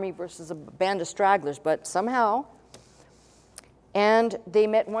polished army versus a band of stragglers, but somehow. And they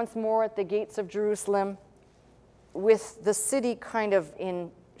met once more at the gates of Jerusalem with the city kind of in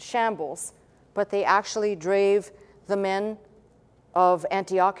shambles, but they actually drove the men of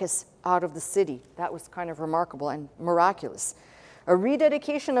Antiochus out of the city. That was kind of remarkable and miraculous. A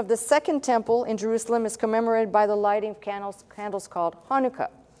rededication of the 2nd temple in Jerusalem is commemorated by the lighting of candles called Hanukkah,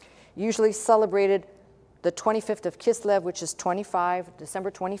 usually celebrated the 25th of Kislev, which is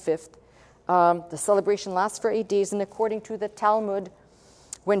December 25th. The celebration lasts for 8 days, and according to the Talmud,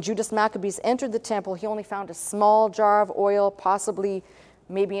 when Judas Maccabees entered the temple, he only found a small jar of oil, possibly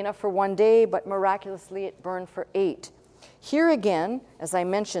maybe enough for 1 day, but miraculously it burned for 8. Here again, as I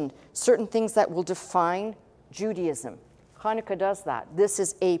mentioned, certain things that will define Judaism. Hanukkah does that. This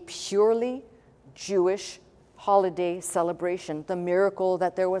is a purely Jewish holiday celebration, the miracle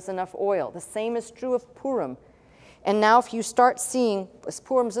that there was enough oil. The same is true of Purim. And now if you start seeing, as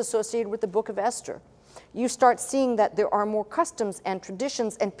Purim is associated with the book of Esther, you start seeing that there are more customs and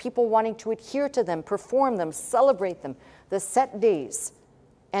traditions and people wanting to adhere to them, perform them, celebrate them, the set days.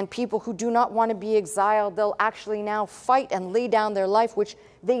 And people who do not want to be exiled, they'll actually now fight and lay down their life, which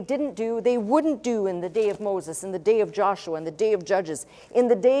they didn't do, they wouldn't do in the day of Moses, in the day of Joshua, in the day of Judges, in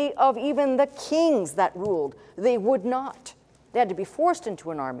the day of even the kings that ruled. They would not. They had to be forced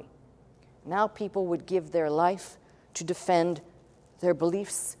into an army. Now people would give their life to defend their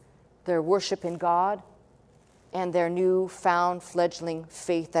beliefs, their worship in God, and their newfound fledgling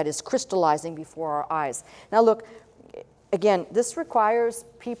faith that is crystallizing before our eyes. Now look, again, this requires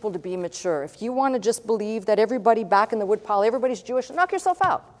people to be mature. If you want to just believe that everybody back in the woodpile, everybody's Jewish, knock yourself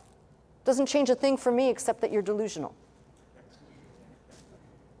out. Doesn't change a thing for me except that you're delusional.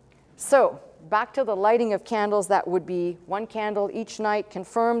 So, back to the lighting of candles, that would be 1 candle each night,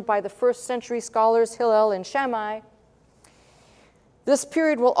 confirmed by the 1st century scholars Hillel and Shammai. This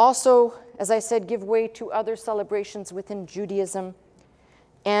period will also as I said, give way to other celebrations within Judaism.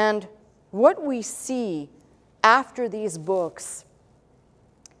 And what we see after these books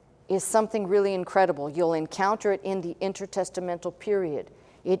is something really incredible. You'll encounter it in the intertestamental period.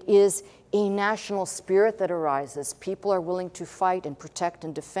 It is a national spirit that arises. People are willing to fight and protect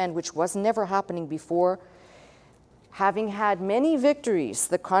and defend, which was never happening before. Having had many victories,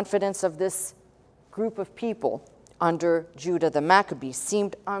 the confidence of this group of people under Judah the Maccabees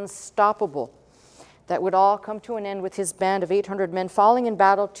seemed unstoppable. That would all come to an end with his band of 800 men falling in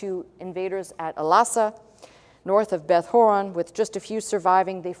battle to invaders at Elasa, north of Beth Horon. With just a few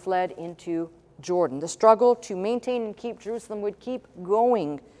surviving, they fled into Jordan. The struggle to maintain and keep Jerusalem would keep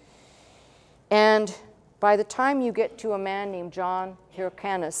going. And by the time you get to a man named John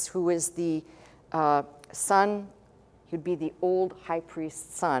Hyrcanus, who is the son, he'd be the old high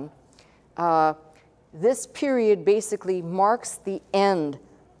priest's son, this period basically marks the end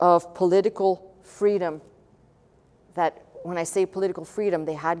of political freedom. That when I say political freedom,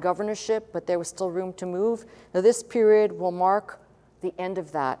 they had governorship, but there was still room to move. Now this period will mark the end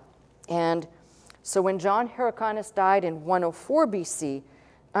of that. And so when John Hyrcanus died in 104 BC,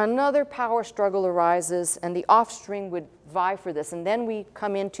 another power struggle arises, and the offspring would vie for this. And then we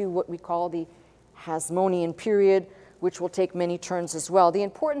come into what we call the Hasmonean period, which will take many turns as well. The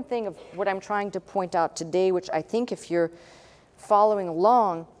important thing of what I'm trying to point out today, which I think if you're following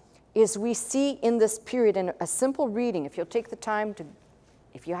along, is we see in this period, in a simple reading, if you'll take the time to,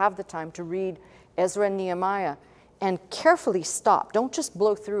 if you have the time to read Ezra and Nehemiah, and carefully stop. Don't just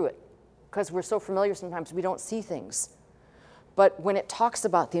blow through it, because we're so familiar sometimes we don't see things. But when it talks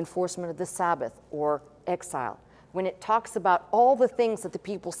about the enforcement of the Sabbath or exile, when it talks about all the things that the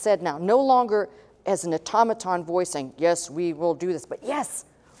people said now, no longer as an automaton voice saying, yes, we will do this, but yes,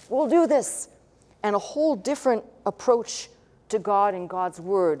 we'll do this. And a whole different approach to God and God's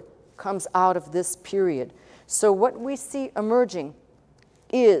word comes out of this period. So what we see emerging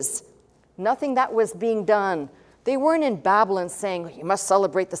is nothing that was being done. They weren't in Babylon saying, you must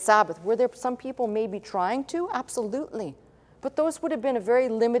celebrate the Sabbath. Were there some people maybe trying to? Absolutely. But those would have been a very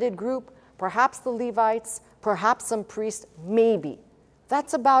limited group, perhaps the Levites, perhaps some priests, maybe.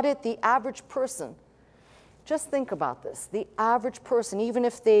 That's about it. The average person, just think about this. The average person, even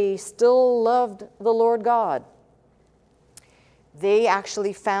if they still loved the Lord God, they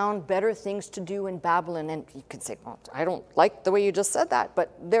actually found better things to do in Babylon. And you could say, well, I don't like the way you just said that,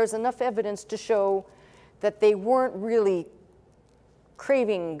 but there's enough evidence to show that they weren't really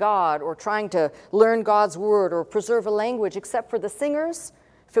craving God or trying to learn God's word or preserve a language, except for the singers.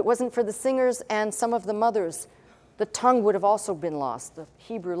 If it wasn't for the singers and some of the mothers, the tongue would have also been lost. The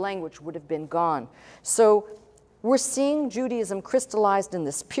Hebrew language would have been gone. So we're seeing Judaism crystallized in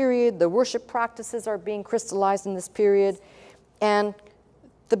this period. The worship practices are being crystallized in this period. And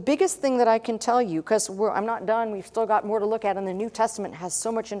the biggest thing that I can tell you, because I'm not done, we've still got more to look at, and the New Testament has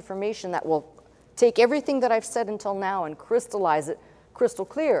so much information that will take everything that I've said until now and crystallize it crystal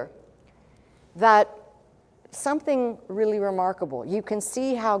clear, that something really remarkable. You can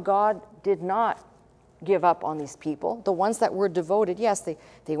see how God did not give up on these people. The ones that were devoted, yes,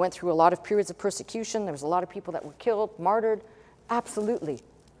 they went through a lot of periods of persecution. There was a lot of people that were killed, martyred, absolutely.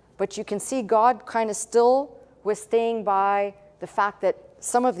 But you can see God kind of still was staying by the fact that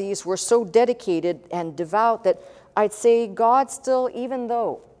some of these were so dedicated and devout that I'd say God still, even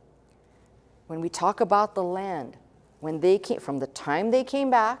though when we talk about the land, when they came, from the time they came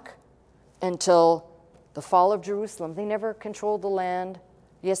back until the fall of Jerusalem, they never controlled the land.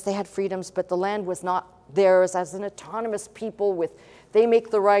 Yes, they had freedoms, but the land was not theirs as an autonomous people with, they make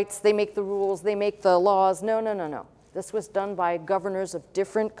the rights, they make the rules, they make the laws. No, no, no, no. This was done by governors of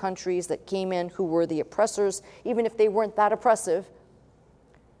different countries that came in who were the oppressors, even if they weren't that oppressive.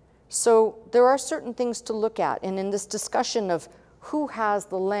 So there are certain things to look at. And in this discussion of who has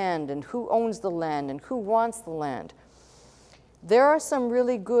the land and who owns the land and who wants the land, there are some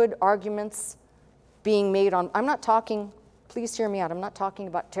really good arguments being made on, I'm not talking, please hear me out, I'm not talking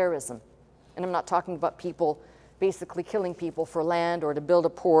about terrorism. And I'm not talking about people basically killing people for land or to build a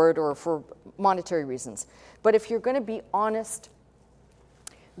port or for monetary reasons. But if you're going to be honest,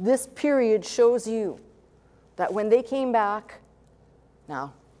 this period shows you that when they came back,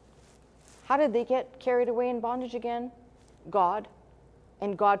 now, how did they get carried away in bondage again? God.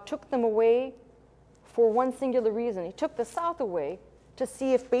 And God took them away for one singular reason. He took the south away to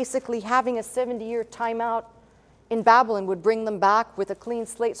see if basically having a 70-year timeout in Babylon would bring them back with a clean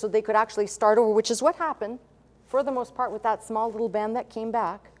slate so they could actually start over, which is what happened for the most part with that small little band that came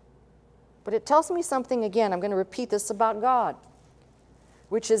back. But it tells me something again, I'm going to repeat this about God,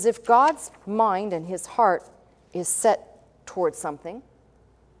 which is if God's mind and his heart is set towards something,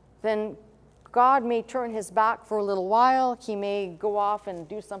 then God may turn his back for a little while. He may go off and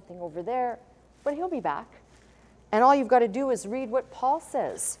do something over there, but he'll be back. And all you've got to do is read what Paul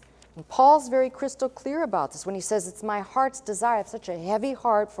says. And Paul's very crystal clear about this when he says, it's my heart's desire. I have such a heavy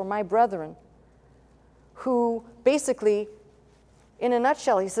heart for my brethren who basically, in a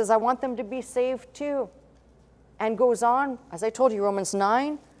nutshell, he says, I want them to be saved too. And goes on, as I told you, Romans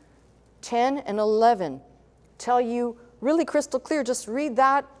 9, 10, and 11 tell you really crystal clear. Just read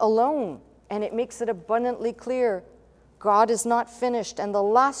that alone, and it makes it abundantly clear. God is not finished. And the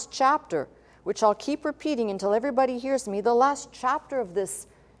last chapter, which I'll keep repeating until everybody hears me, the last chapter of this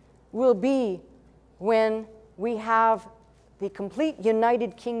will be when we have the complete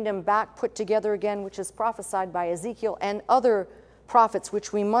united kingdom back put together again, which is prophesied by Ezekiel and other prophets,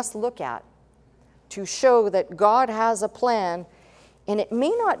 which we must look at to show that God has a plan. And it may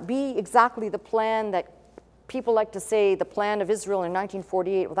not be exactly the plan that people like to say, the plan of Israel in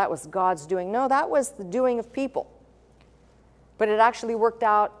 1948, well, that was God's doing. No, that was the doing of people. But it actually worked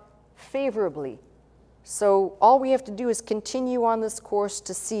out favorably. So all we have to do is continue on this course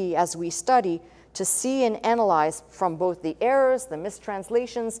to see, as we study, to see and analyze from both the errors, the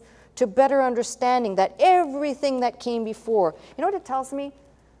mistranslations, to better understanding that everything that came before. You know what it tells me?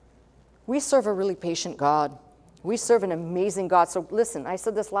 We serve a really patient God. We serve an amazing God. So listen, I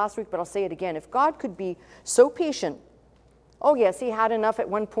said this last week, but I'll say it again. If God could be so patient, oh yes, he had enough at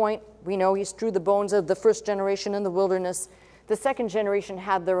one point. We know he strewed the bones of the first generation in the wilderness. The second generation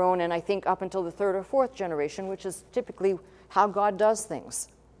had their own, and I think up until the third or fourth generation, which is typically how God does things.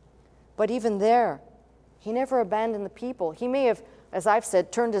 But even there, he never abandoned the people. He may have, as I've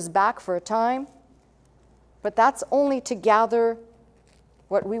said, turned his back for a time, but that's only to gather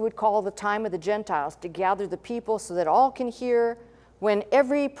what we would call the time of the Gentiles, to gather the people so that all can hear, when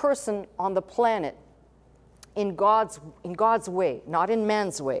every person on the planet, in God's way, not in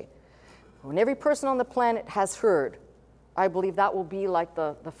man's way, when every person on the planet has heard, I believe that will be like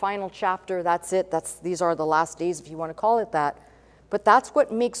the final chapter. That's it. These are the last days, if you want to call it that. But that's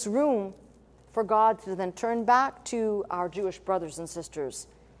what makes room for God to then turn back to our Jewish brothers and sisters.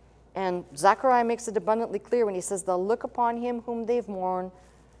 And Zechariah makes it abundantly clear when he says, they'll look upon him whom they've mourned,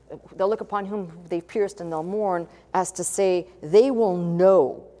 they'll look upon whom they've pierced, and they'll mourn, as to say, they will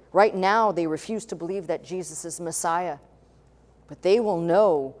know. Right now, they refuse to believe that Jesus is Messiah. But they will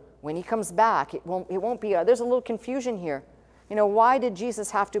know when he comes back. It won't be, there's a little confusion here. You know, why did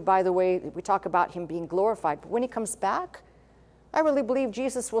Jesus have to, by the way, we talk about him being glorified, but when he comes back, I really believe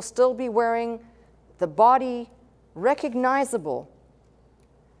Jesus will still be wearing the body recognizable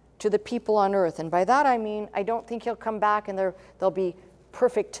to the people on earth. And by that I mean, I don't think he'll come back and there'll be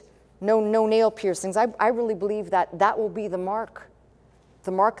perfect, no nail piercings. I really believe that that will be the mark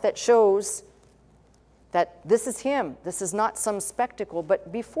that shows that this is him. This is not some spectacle.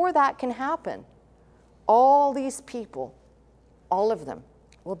 But before that can happen, all these people, all of them,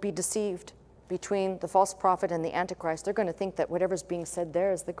 will be deceived between the false prophet and the Antichrist. They're going to think that whatever's being said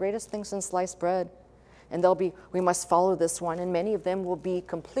there is the greatest thing since sliced bread. And we must follow this one. And many of them will be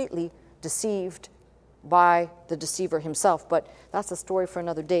completely deceived by the deceiver himself. But that's a story for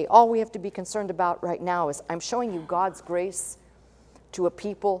another day. All we have to be concerned about right now is I'm showing you God's grace to a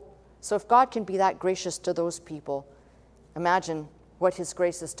people. So if God can be that gracious to those people, imagine what his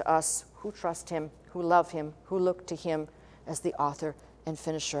grace is to us who trust him, who love him, who look to him as the author and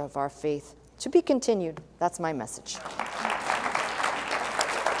finisher of our faith. To be continued. That's my message.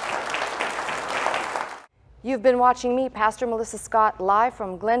 You've been watching me, Pastor Melissa Scott, live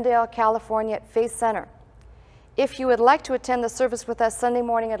from Glendale, California at Faith Center. If you would like to attend the service with us Sunday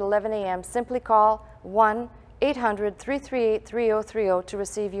morning at 11 a.m., simply call 1-800-338-3030 to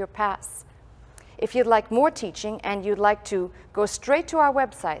receive your pass. If you'd like more teaching and you'd like to go straight to our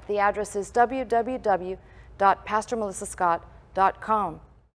website, the address is www.pastormelissascott.com.